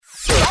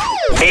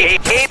Good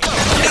morning.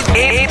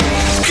 Hey.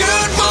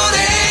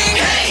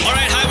 All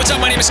right, hi, what's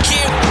up? My name is Q.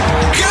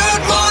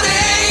 Good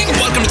morning.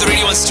 Welcome to the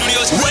Radio 1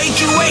 Studios.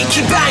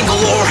 Wakey,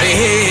 Bangalore.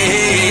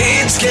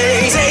 Hey, it's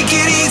Kay. Take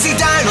it easy,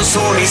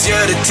 dinosaur. He's here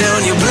to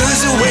turn your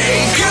blues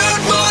away.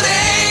 Good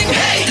morning.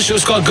 Hey. The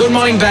show's called Good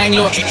Morning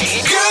Bangalore.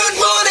 Good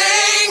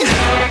morning.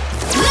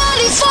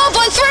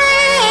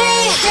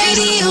 94.3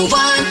 Radio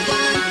 1.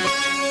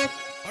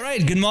 All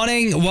right, good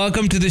morning.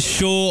 Welcome to the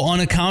show on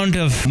account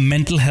of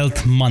Mental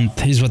Health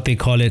Month is what they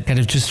call it, kind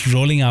of just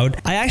rolling out.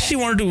 I actually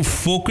wanted to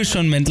focus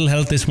on mental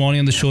health this morning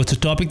on the show. It's a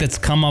topic that's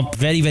come up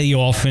very, very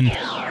often.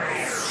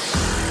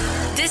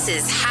 This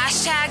is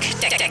hashtag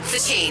Deck the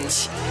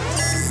Change.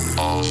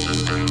 All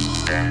systems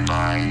stand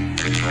by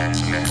to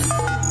transmit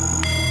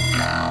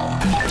now.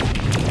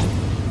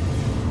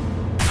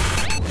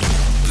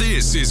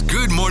 This is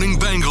Good Morning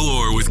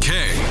Bangalore with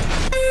Kay.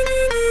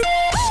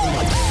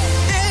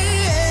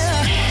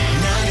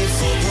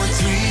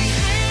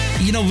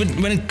 You know,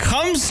 when it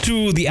comes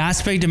to the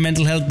aspect of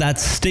mental health, that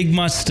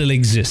stigma still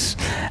exists.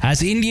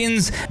 As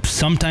Indians,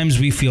 sometimes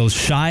we feel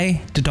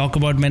shy to talk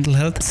about mental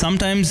health.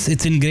 Sometimes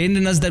it's ingrained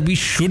in us that we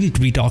shouldn't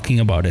be talking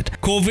about it.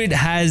 COVID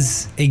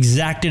has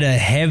exacted a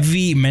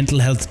heavy mental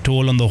health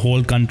toll on the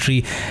whole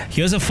country.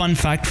 Here's a fun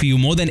fact for you.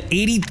 More than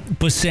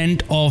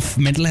 80% of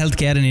mental health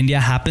care in India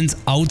happens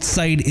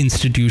outside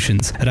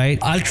institutions, right?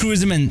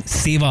 Altruism and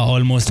seva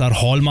almost are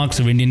hallmarks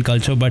of Indian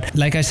culture. But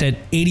like I said,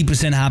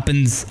 80%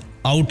 happens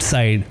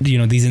outside,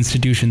 these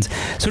institutions.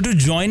 So to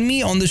join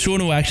me on the show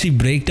to actually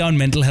break down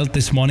mental health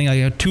this morning, I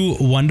have two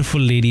wonderful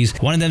ladies.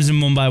 One of them's in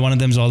Mumbai, one of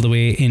them's all the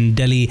way in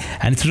Delhi.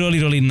 And it's really,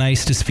 really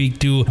nice to speak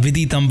to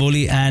Vidhi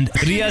Tamboli and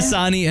Riya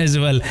Sani as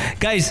well.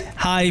 Guys,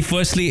 hi.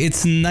 Firstly,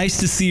 it's nice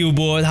to see you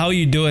both. How are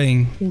you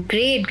doing?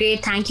 Great.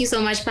 Thank you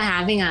so much for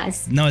having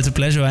us. No, it's a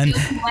pleasure. And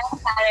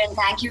Karen,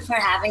 thank you for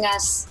having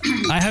us.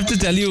 I have to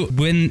tell you,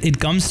 when it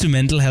comes to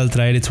mental health,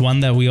 right, it's one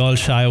that we all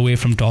shy away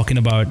from talking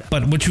about.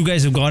 But what you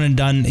guys have gone and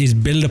done is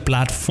build a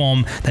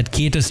platform that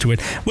caters to it.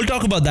 We'll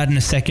talk about that in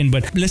a second,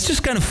 but let's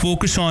just kind of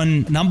focus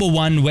on number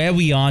one, where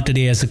we are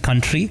today as a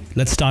country.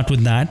 Let's start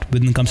with that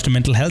when it comes to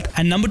mental health.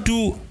 And number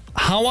two,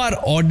 how are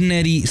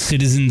ordinary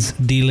citizens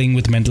dealing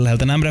with mental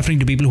health? And I'm referring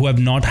to people who have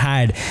not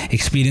had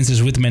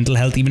experiences with mental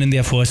health, even in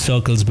their first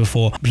circles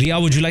before. Riya,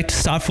 would you like to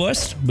start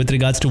first with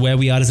regards to where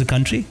we are as a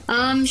country?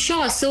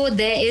 Sure. So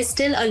there is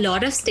still a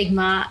lot of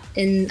stigma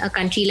in a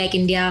country like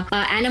India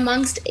and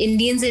amongst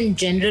Indians in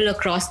general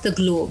across the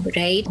globe,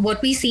 right?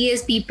 What we see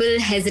is people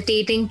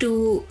hesitating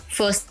to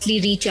firstly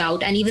reach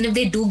out. And even if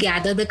they do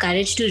gather the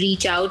courage to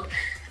reach out,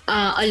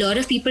 a lot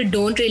of people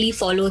don't really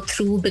follow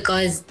through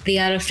because they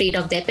are afraid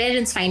of their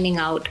parents finding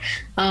out.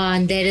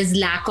 There is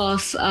lack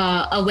of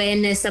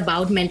awareness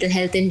about mental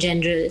health in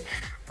general.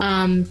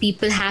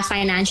 People have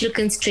financial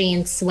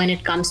constraints when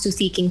it comes to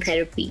seeking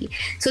therapy.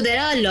 So there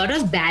are a lot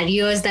of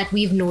barriers that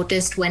we've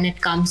noticed when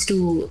it comes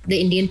to the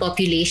Indian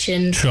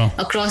population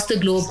across the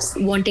globe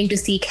wanting to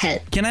seek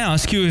help. Can I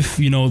ask you if,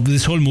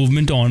 this whole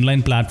movement to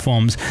online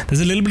platforms,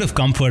 there's a little bit of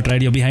comfort, right?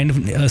 You're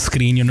behind a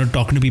screen, you're not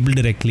talking to people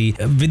directly.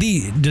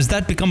 Vidhi, does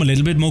that become a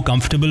little bit more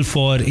comfortable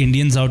for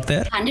Indians out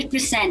there?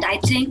 100%. I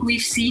think we've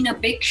seen a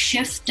big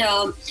shift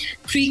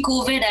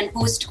pre-COVID and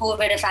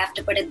post-COVID, if I have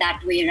to put it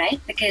that way,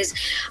 right? Because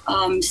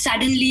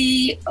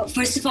suddenly,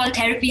 first of all,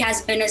 therapy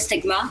has been a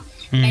stigma.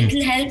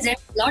 Mental health, there's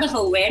a lot of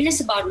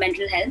awareness about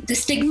mental health. The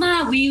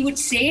stigma, we would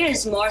say,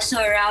 is more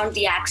so around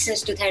the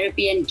access to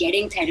therapy and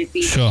getting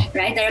therapy,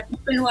 right? There are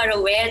people who are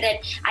aware that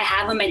I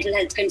have a mental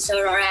health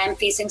concern or I am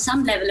facing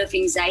some level of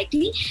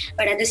anxiety,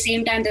 but at the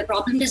same time, the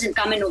problem doesn't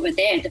come in over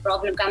there. The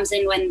problem comes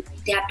in when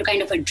they have to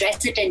kind of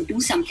address it and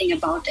do something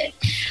about it.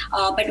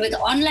 But with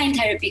online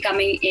therapy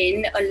coming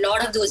in, a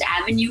lot of those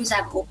avenues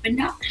have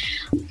opened up.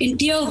 In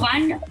Tier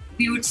 1,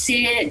 we would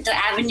say the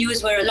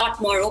avenues were a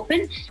lot more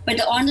open, but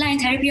the online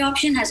therapy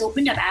option has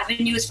opened up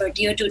avenues for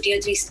Tier 2,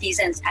 Tier 3 cities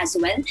as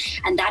well.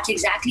 And that's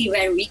exactly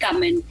where we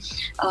come in,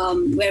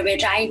 where we're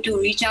trying to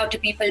reach out to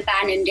people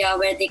pan-India,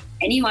 where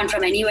anyone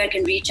from anywhere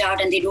can reach out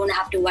and they don't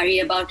have to worry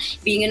about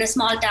being in a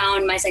small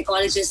town. My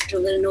psychologist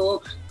will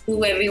know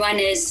who everyone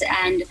is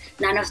and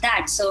none of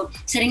that. So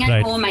sitting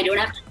at home, I don't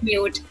have to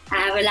commute. I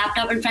have a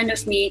laptop in front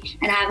of me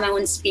and I have my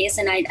own space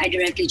and I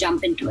directly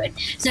jump into it.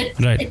 So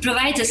it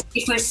provides a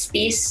safer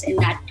space in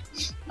that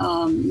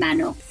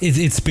manner.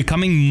 It's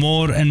becoming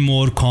more and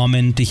more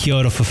common to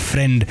hear of a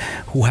friend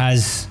who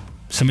has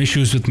some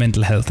issues with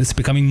mental health. It's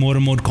becoming more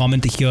and more common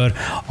to hear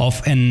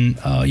of an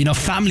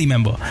family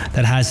member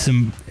that has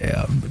some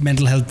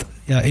mental health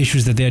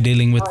issues that they're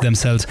dealing with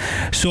themselves.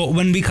 So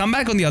when we come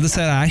back on the other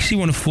side, I actually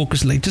want to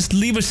focus, just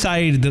leave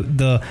aside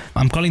the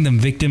I'm calling them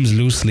victims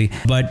loosely,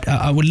 but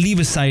I would leave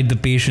aside the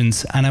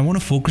patients and I want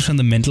to focus on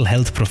the mental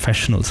health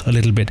professionals a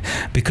little bit,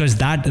 because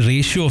that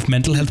ratio of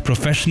mental health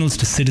professionals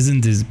to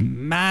citizens is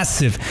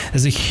massive.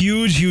 There's a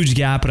huge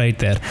gap right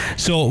there.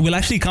 So we'll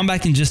actually come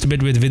back in just a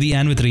bit with Vidhi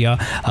and with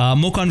Riya.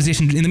 More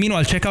conversation. In the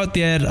meanwhile, check out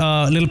their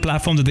little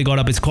platform that they got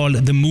up. It's called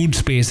The Mood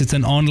Space. It's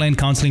an online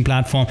counseling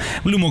platform.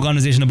 We'll do more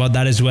conversation about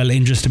that as well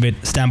in just a bit.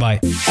 Stand by.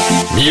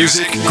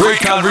 Music, great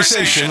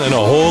conversation, and a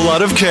whole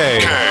lot of K.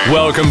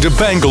 Welcome to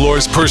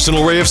Bangalore's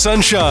personal ray of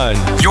sunshine.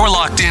 You're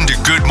locked into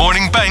Good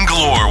Morning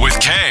Bangalore with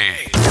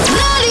K.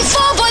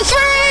 94.3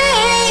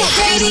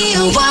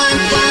 Radio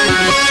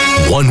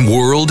 1. One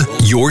world,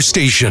 your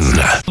station.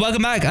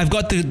 Welcome back. I've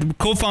got the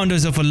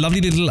co-founders of a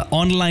lovely little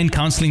online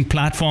counseling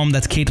platform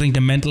that's catering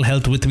to mental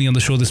health with me on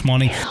the show this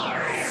morning.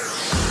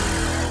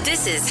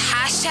 This is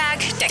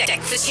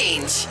 #Deck the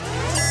Change.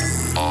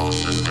 All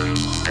systems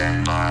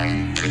stand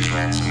by to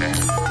transmit.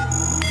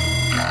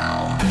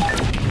 Now.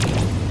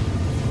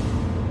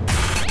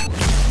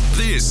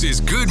 This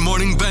is Good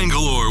Morning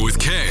Bangalore with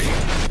K.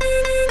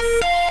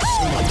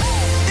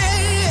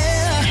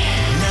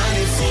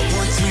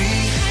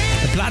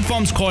 The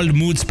platform's called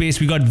Mood Space.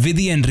 We got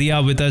Vidhi and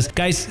Ria with us.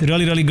 Guys,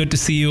 really, really good to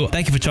see you.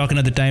 Thank you for chalking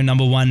at the time,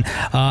 number one.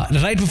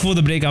 Right before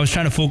the break, I was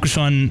trying to focus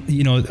on,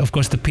 of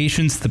course, the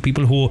patients, the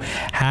people who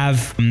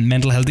have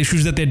mental health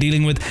issues that they're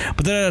dealing with.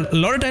 But there are a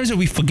lot of times that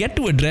we forget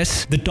to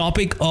address the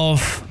topic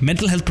of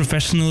mental health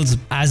professionals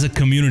as a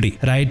community,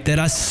 right? There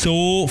are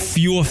so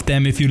few of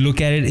them. If you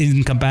look at it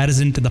in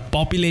comparison to the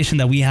population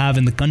that we have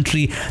in the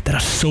country, there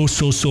are so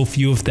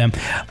few of them.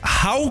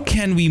 How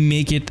can we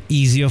make it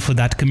easier for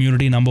that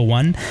community, number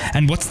one?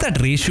 And what's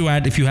that ratio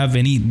at? If you have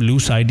any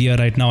loose idea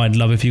right now, I'd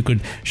love if you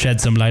could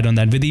shed some light on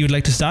that. Vidhi, you'd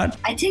like to start?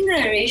 I think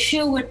the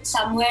ratio would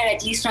somewhere,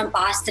 at least from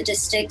past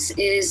statistics,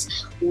 is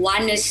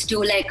 1 to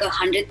like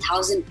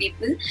 100,000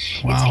 people.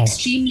 Wow. It's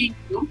extremely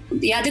low.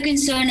 The other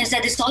concern is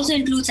that this also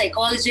includes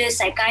psychologists,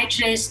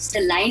 psychiatrists.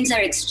 The lines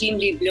are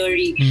extremely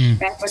blurry,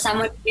 right? For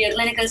someone to be a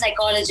clinical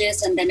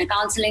psychologist and then a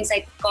counseling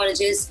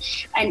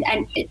psychologist, and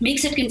it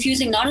makes it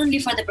confusing not only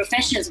for the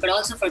professionals but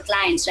also for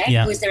clients, right?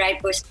 Yeah. Who is the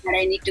right person that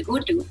I need to go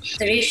to?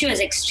 The ratio is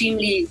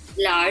extremely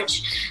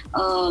large.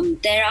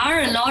 There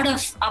are a lot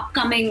of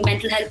upcoming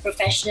mental health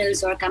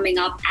professionals who are coming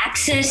up.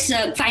 Access,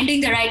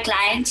 finding the right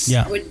clients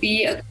would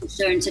be a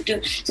concern.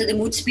 So the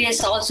Mood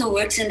Space also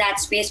works in that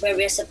space where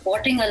we're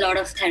supporting a lot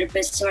of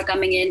therapists who are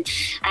coming in.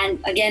 And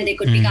again, they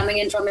could be coming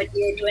in from a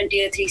tier 2 and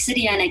tier 3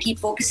 city. And I keep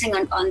focusing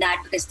on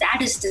that because that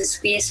is the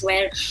space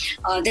where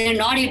they're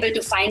not able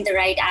to find the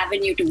right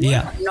avenue to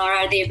work, nor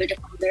are they able to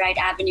find the right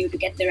avenue to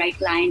get the right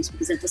clients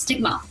because of the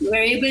stigma.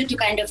 We're able to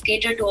kind of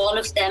cater to all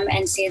of them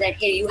and say that,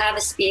 hey, you have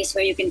a space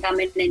where you can come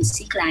in and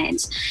see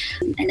clients.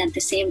 And at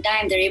the same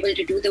time, they're able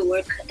to do the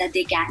work that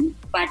they can.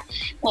 But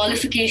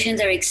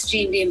qualifications are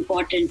extremely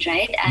important,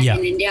 right? And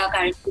in India,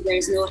 currently, there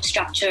is no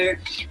structure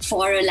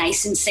for a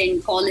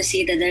licensing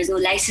policy, that there's no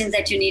license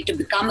that you need to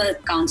become a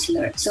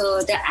counselor.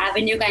 So the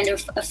avenue kind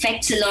of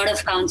affects a lot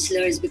of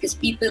counselors because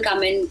people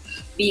come in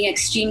being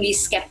extremely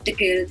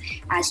skeptical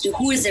as to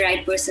who is the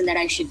right person that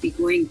I should be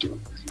going to.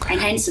 And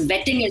hence,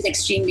 vetting is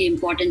extremely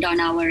important on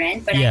our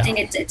end. But I think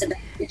it's a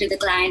benefit to the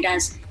client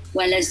as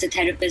well as the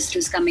therapist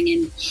who's coming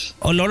in.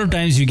 A lot of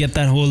times you get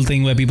that whole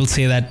thing where people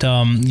say that,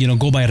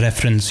 go by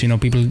reference.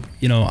 People,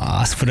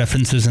 ask for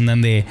references and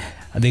then they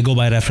go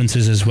by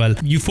references as well.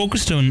 You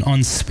focused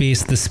on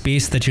space, the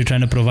space that you're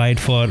trying to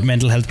provide for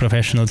mental health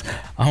professionals.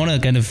 I want to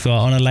kind of,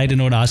 on a lighter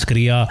note, ask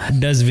Ria,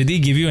 does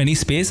Vidhi give you any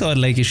space, or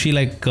like, is she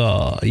like,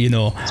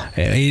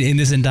 in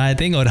this entire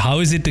thing, or how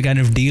is it to kind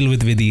of deal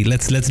with Vidhi?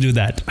 Let's do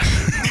that.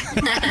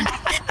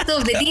 So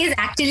Vidhi is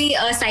actually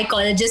a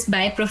psychologist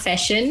by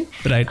profession.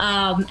 Right.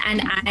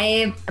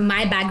 And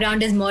my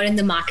background is more in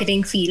the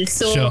marketing field.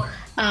 So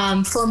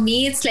sure. For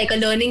me, it's like a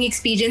learning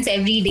experience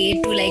every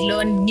day to like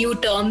learn new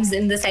terms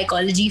in the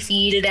psychology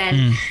field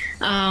and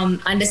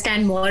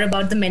understand more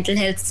about the mental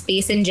health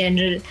space in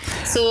general.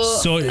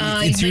 So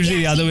it's usually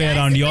the other way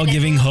around. You're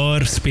giving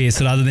her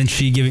space rather than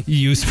she giving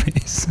you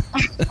space.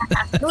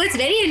 No, it's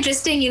very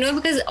interesting,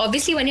 because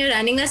obviously when you're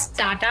running a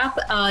startup,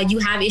 you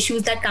have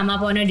issues that come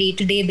up on a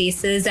day-to-day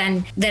basis,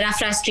 and there are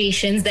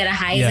frustrations, there are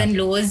highs and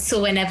lows.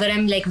 So whenever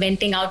I'm like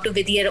venting out to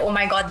Vidhi, oh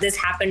my God, this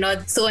happened,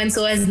 or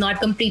so-and-so has not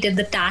completed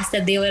the task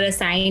that they were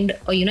assigned,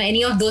 or,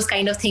 any of those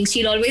kind of things,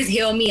 she'll always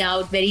hear me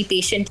out, very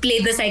patient, play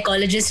the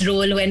psychologist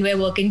role when we're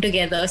working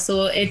together.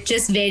 So it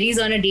just varies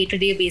on a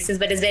day-to-day basis,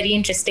 but it's very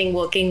interesting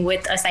working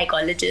with a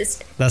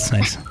psychologist. That's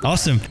nice.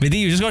 Awesome. Vidhi,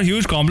 you just got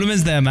huge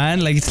compliments there,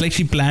 man. Like, it's like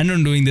she planned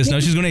on doing this. Now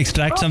she's going to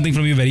extract something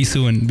from you very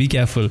soon. Be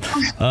careful.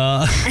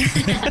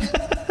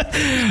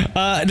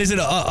 Listen,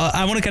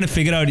 I want to kind of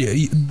figure out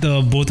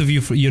the both of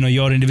you,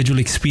 your individual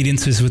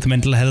experiences with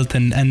mental health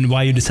and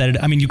why you decided.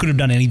 I mean, you could have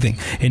done anything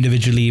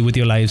individually with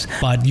your lives,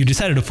 but you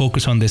decided to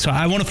focus on this. So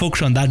I want to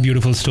focus on that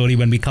beautiful story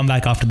when we come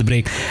back after the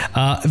break.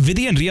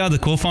 Vidhi and Ria are the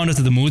co-founders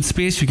of the Mood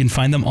Space. You can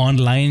find them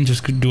online.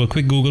 Just do a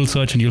quick Google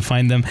search and you'll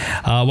find them.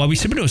 While we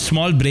step into a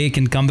small break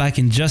and come back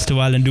in just a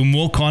while and do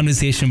more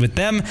conversation with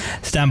them,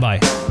 stand by.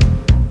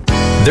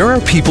 There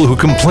are people who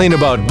complain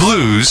about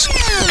blues,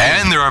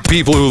 and there are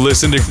people who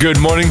listen to Good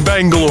Morning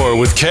Bangalore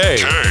with K.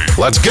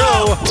 Let's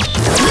go!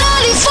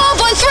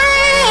 94.3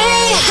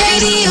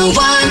 Radio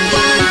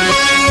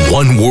 1.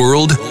 One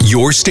world,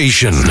 your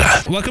station.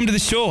 Welcome to the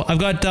show. I've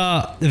got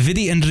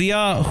Vidhi and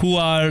Ria, who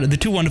are the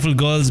two wonderful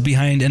girls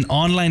behind an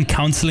online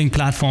counseling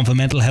platform for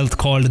mental health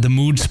called The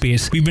Mood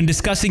Space. We've been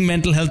discussing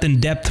mental health in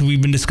depth.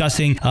 We've been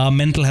discussing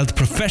mental health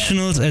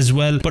professionals as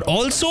well, but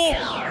also...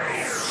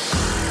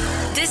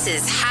 This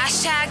is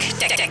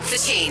 #Deck the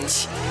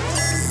Change.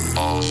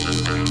 All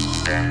systems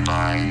stand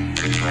by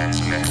to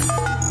transmit.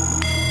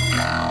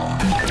 Now.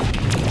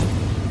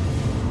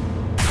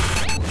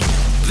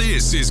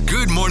 This is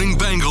Good Morning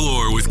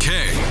Bangalore with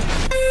Kay.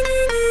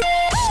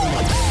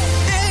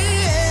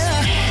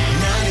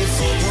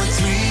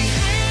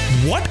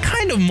 What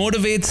kind of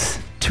motivates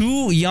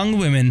two young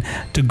women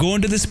to go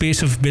into the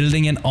space of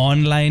building an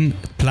online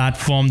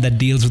platform that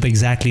deals with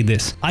exactly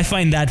this? I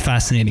find that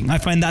fascinating. I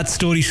find that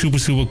story super,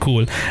 super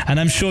cool. And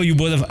I'm sure you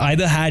both have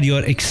either had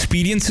your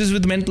experiences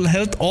with mental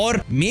health,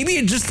 or maybe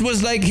it just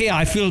was like, hey,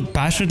 I feel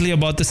passionately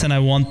about this and I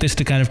want this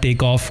to kind of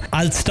take off.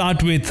 I'll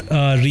start with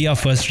Ria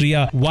first.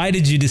 Ria, why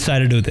did you decide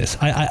to do this?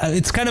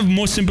 It's kind of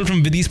more simple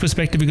from Vidhi's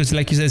perspective because,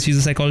 like you said, she's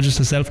a psychologist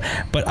herself.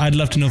 But I'd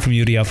love to know from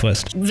you, Ria,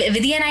 first.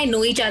 Vidhi and I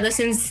know each other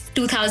since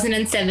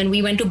 2007.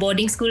 We went to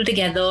boarding school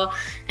together,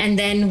 and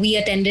then we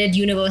attended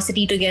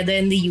university together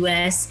in the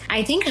US.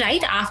 I think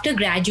right after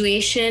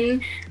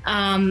graduation,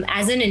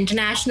 as an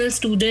international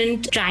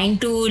student trying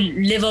to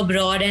live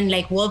abroad and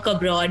like work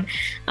abroad,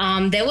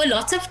 there were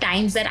lots of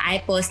times that I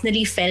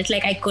personally felt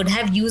like I could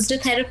have used a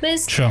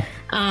therapist. Sure.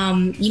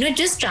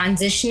 Just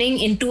transitioning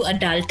into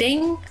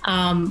adulting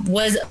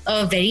was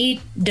a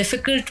very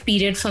difficult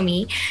period for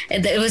me.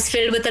 It was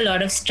filled with a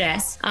lot of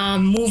stress.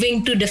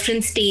 Moving to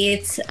different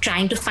states,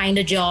 trying to find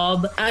a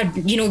job,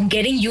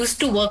 getting used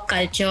to work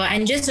culture,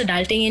 and just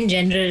adulting in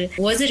general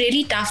was a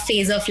really tough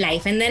phase of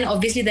life. And then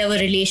obviously there were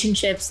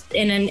relationships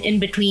in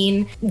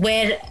between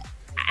where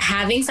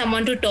having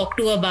someone to talk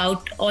to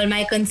about all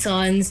my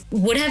concerns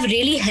would have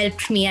really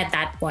helped me at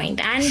that point.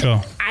 And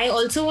sure. I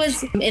also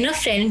was in a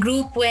friend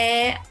group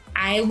where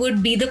I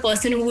would be the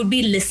person who would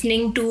be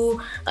listening to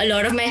a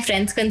lot of my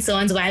friends'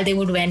 concerns while they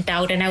would vent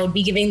out, and I would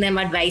be giving them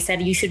advice that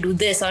you should do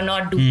this or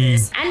not do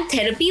this. And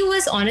therapy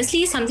was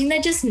honestly something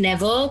that just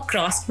never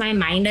crossed my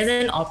mind as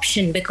an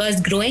option, because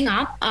growing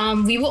up,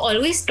 we were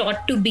always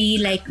taught to be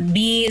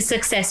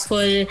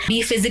successful,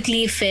 be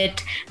physically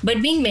fit,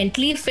 but being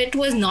mentally fit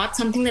was not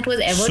something that was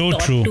ever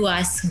taught to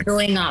us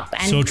growing up.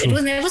 And it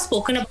was never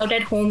spoken about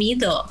at home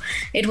either.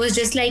 It was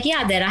just like,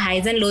 yeah, there are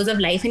highs and lows of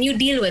life and you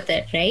deal with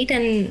it, right?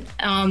 And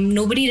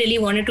nobody really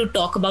wanted to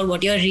talk about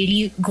what you're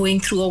really going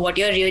through or what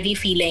you're really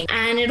feeling.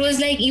 And it was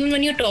like, even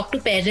when you talk to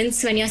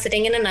parents when you're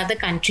sitting in another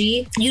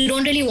country, you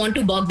don't really want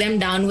to bog them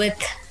down with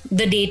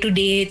the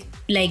day-to-day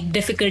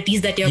difficulties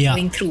that you're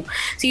going through.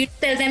 So you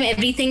tell them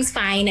everything's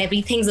fine,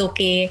 everything's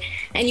okay,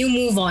 and you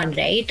move on,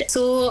 right?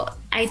 So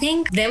I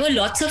think there were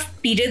lots of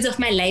periods of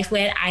my life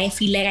where I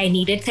feel like I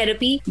needed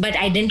therapy, but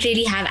I didn't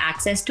really have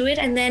access to it.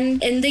 And then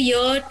in the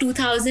year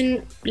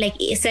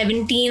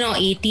 2017 or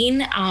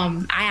 18,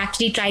 I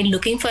actually tried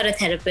looking for a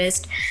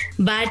therapist.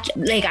 But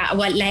like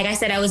I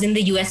said, I was in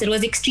the US. It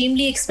was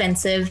extremely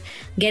expensive.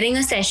 Getting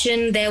a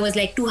session there was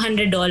like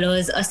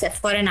 $200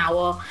 for an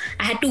hour.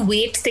 I had to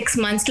wait 6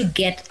 months to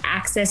get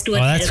access to a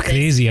therapist. That's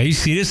crazy. Are you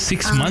serious?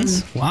 6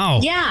 months?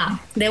 Wow. Yeah.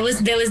 There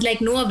was like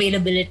no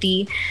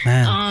availability.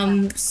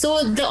 So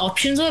the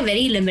options were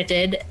very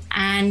limited,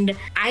 and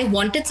I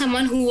wanted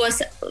someone who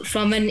was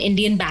from an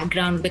Indian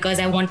background because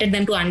I wanted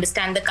them to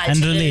understand the culture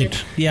and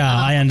relate.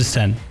 I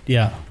understand.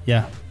 Yeah.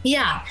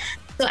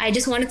 So I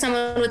just wanted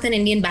someone with an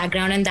Indian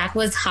background, and that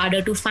was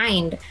harder to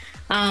find.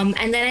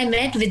 And then I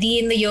met Vidhi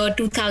in the year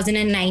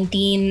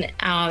 2019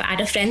 at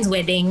a friend's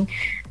wedding.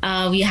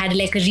 We had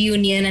like a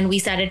reunion and we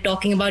started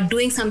talking about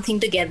doing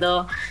something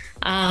together.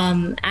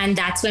 And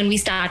that's when we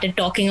started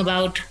talking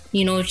about,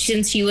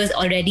 since she was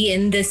already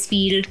in this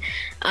field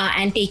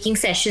and taking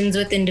sessions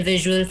with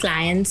individual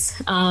clients.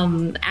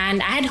 And I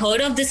had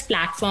heard of this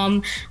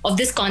platform, of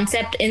this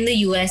concept in the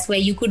US where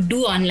you could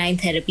do online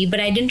therapy,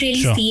 but I didn't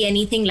really see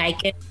anything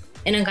like it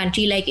in a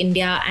country like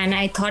India. And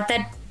I thought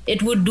that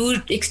it would do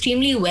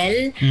extremely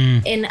well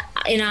in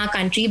our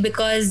country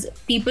because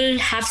people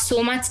have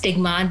so much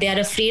stigma. They are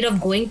afraid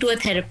of going to a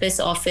therapist's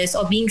office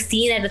or being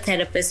seen at a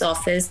therapist's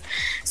office.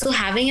 So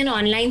having an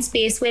online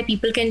space where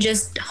people can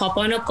just hop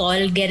on a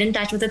call, get in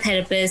touch with a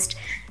therapist,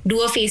 do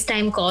a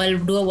FaceTime call,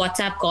 do a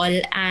WhatsApp call,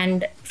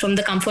 and from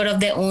the comfort of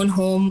their own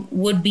home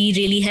would be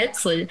really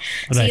helpful.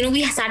 Right. So,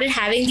 we started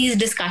having these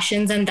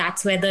discussions, and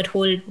that's where the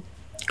whole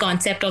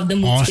concept of the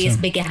Mood Space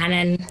began.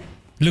 And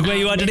look where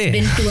you are today.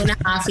 It's been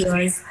 2.5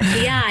 years.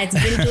 Yeah, it's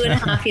been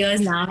 2.5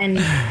 years now.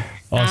 And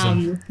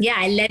awesome.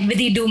 I let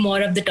Vidhi do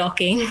more of the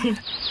talking.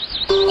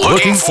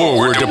 Looking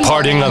forward to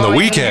partying on the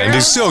weekend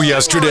is so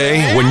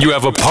yesterday when you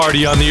have a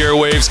party on the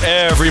airwaves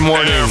every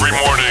morning.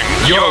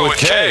 You're with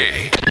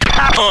Kay.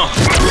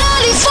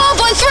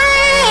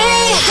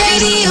 94.3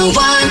 Radio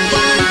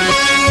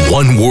 1.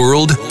 One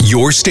world,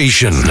 your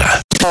station.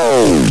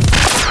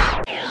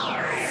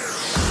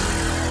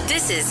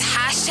 This is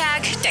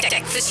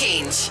Deck the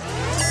Change.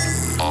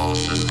 All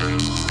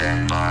systems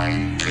stand by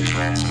to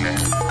transmit.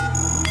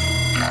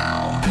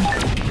 now.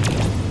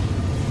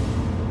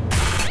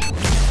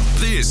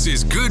 This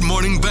is Good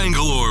Morning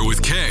Bangalore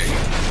with Kay.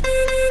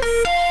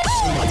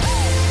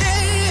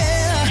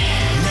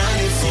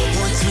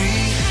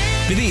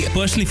 Vidhi,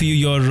 personally for you,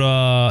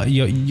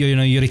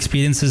 your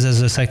experiences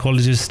as a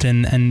psychologist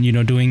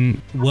and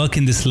doing work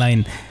in this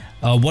line,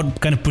 what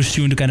kind of pushed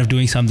you into kind of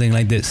doing something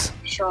like this?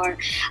 Sure.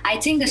 I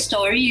think the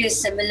story is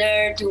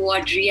similar to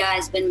what Ria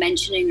has been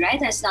mentioning, right?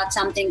 That's not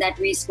something that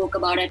we spoke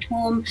about at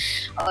home.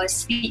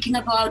 Speaking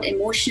about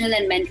emotional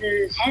and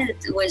mental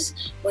health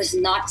was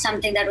not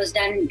something that was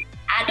done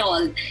at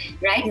all,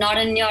 right? Not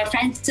in your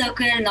friend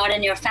circle, not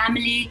in your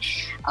family.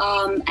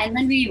 And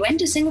when we went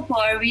to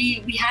Singapore,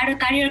 we had a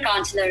career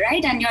counselor,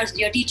 right? And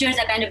your teachers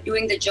are kind of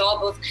doing the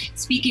job of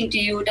speaking to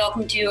you,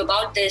 talking to you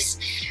about this,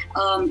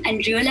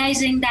 and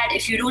realizing that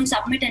if you don't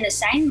submit an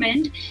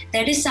assignment,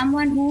 there is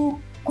someone who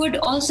could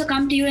also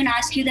come to you and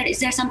ask you that, is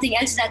there something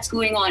else that's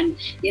going on?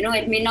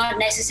 It may not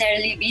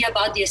necessarily be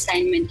about the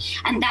assignment.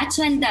 And that's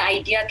when the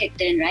idea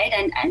kicked in, right?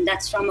 And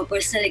that's from a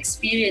personal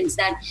experience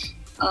that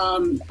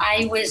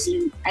I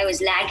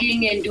was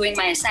lagging in doing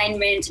my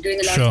assignments, doing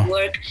a lot of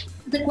work.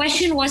 The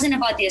question wasn't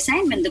about the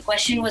assignment. The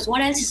question was,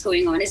 what else is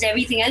going on? Is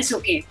everything else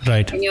okay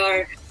in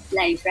your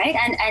life, right?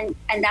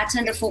 And that's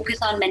when the focus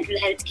on mental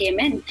health came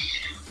in.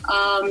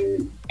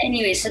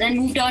 Anyway, so then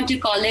moved on to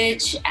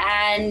college,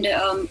 and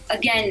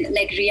again,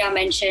 like Ria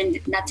mentioned,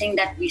 nothing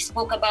that we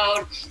spoke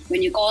about.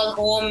 When you call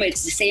home,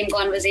 it's the same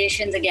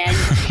conversations again.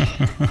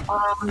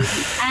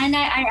 And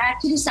I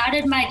actually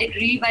started my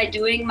degree by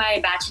doing my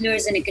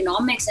bachelor's in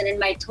economics, and in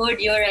my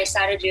third year, I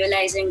started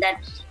realizing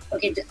that,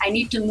 okay, I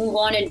need to move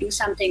on and do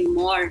something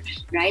more,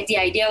 right? The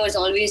idea was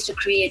always to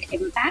create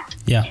impact.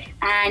 Yeah.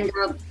 And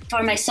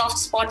for my soft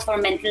spot for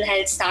mental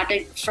health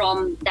started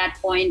from that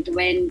point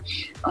when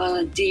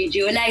the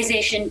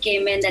realization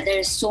came in that there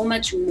is so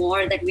much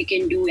more that we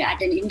can do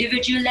at an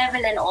individual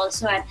level and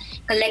also at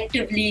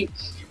collectively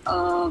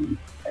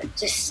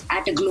just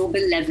at a global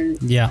level.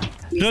 Yeah.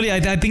 Really,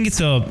 I think it's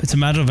a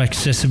matter of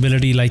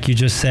accessibility, like you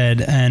just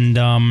said, and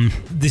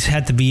this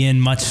had to be in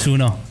much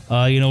sooner.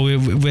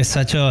 We're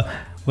such a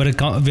we're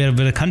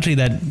a country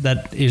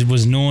that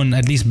was known,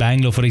 at least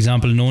Bangalore, for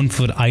example, known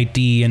for IT,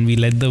 and we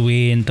led the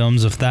way in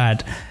terms of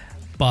that.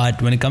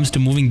 But when it comes to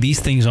moving these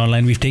things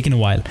online, we've taken a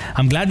while.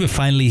 I'm glad we're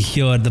finally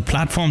here. The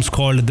platform's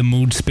called The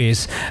Mood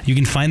Space. You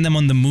can find them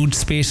on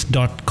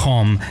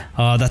themoodspace.com.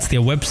 That's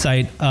their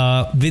website.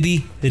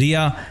 Vidhi,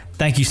 Ria,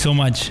 thank you so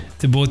much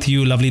to both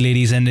you lovely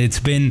ladies, and it's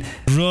been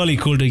really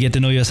cool to get to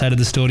know your side of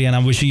the story, and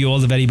I'm wishing you all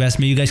the very best.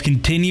 May you guys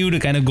continue to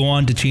kind of go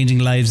on to changing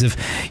lives of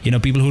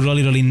people who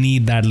really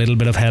need that little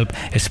bit of help,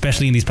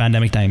 especially in these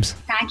pandemic times.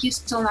 Thank you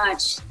so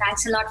much.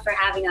 Thanks a lot for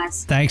having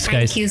us. Thanks,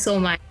 guys. Thank you so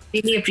much.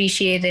 Really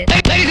appreciate it.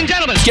 Ladies and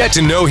gentlemen, Get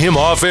to know him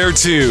off air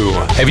too.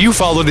 Have you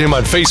followed him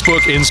on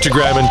Facebook,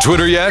 Instagram, and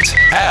Twitter yet?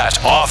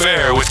 At Off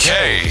Air with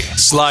Kay.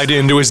 Slide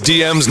into his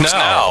DMs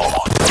now.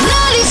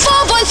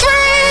 94.3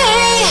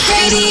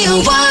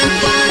 Radio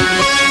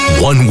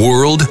 1. One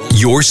world,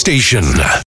 your station.